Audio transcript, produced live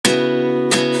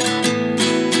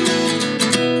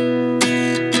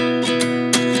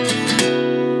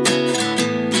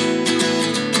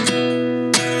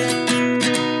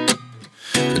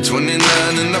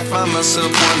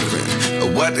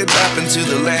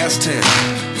past 10.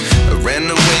 I ran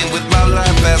away with my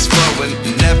life, fast forward,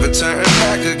 never turn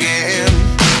back again.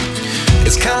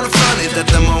 It's kind of funny that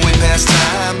the more we pass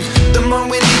time, the more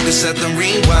we need to set them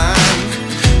rewind.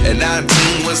 And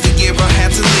 19 was the year I had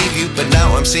to leave you, but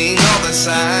now I'm seeing all the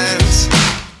signs.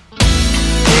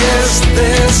 Is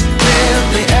this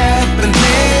really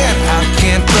happening? I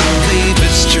can't believe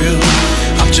it's true.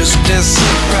 I'm just as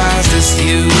surprised as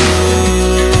you.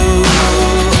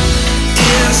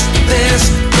 Is this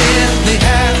really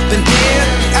happening?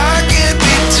 I can't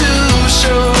be too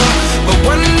sure, but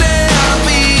one day I'll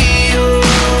be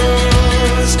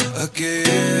yours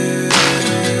again.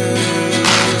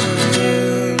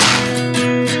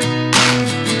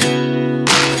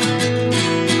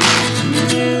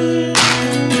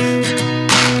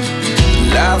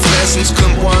 Life lessons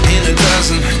come one in a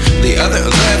dozen. The other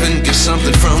 11 give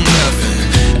something from nothing.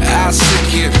 I sit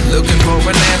here looking for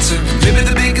an answer. Maybe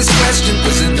the biggest question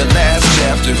was in the last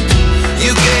chapter.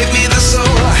 You gave me the soul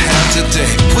I have today.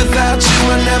 Without you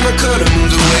I never could have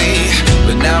moved away.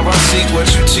 But now I see what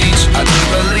you teach. I do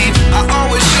believe I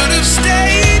always should have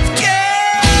stayed.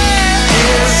 Yeah.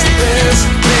 Is this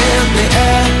really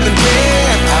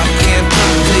happening? I can't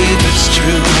believe it's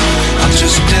true. I'm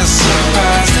just as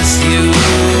surprised as you.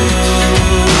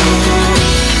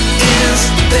 Is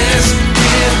this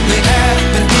really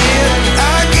happening?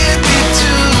 I can't be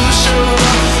too sure,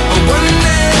 but one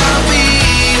day I'll be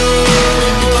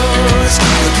yours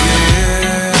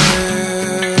again.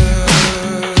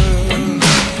 One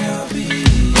day I'll be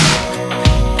yours.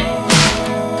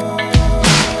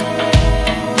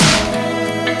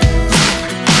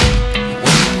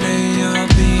 One day I'll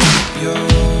be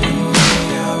yours.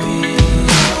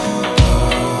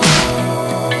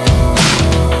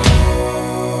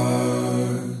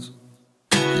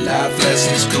 Life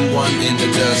lessons come one in a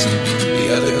dozen. The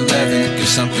other 11 give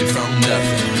something from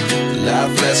nothing.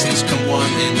 Life lessons come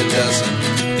one in a dozen.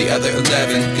 The other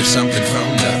 11 give something from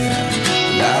nothing.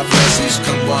 Life lessons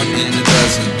come one in a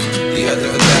dozen. The other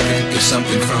 11 give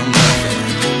something from nothing.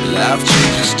 Life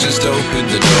changes just open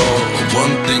the door.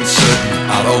 One thing's certain,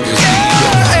 I'll always be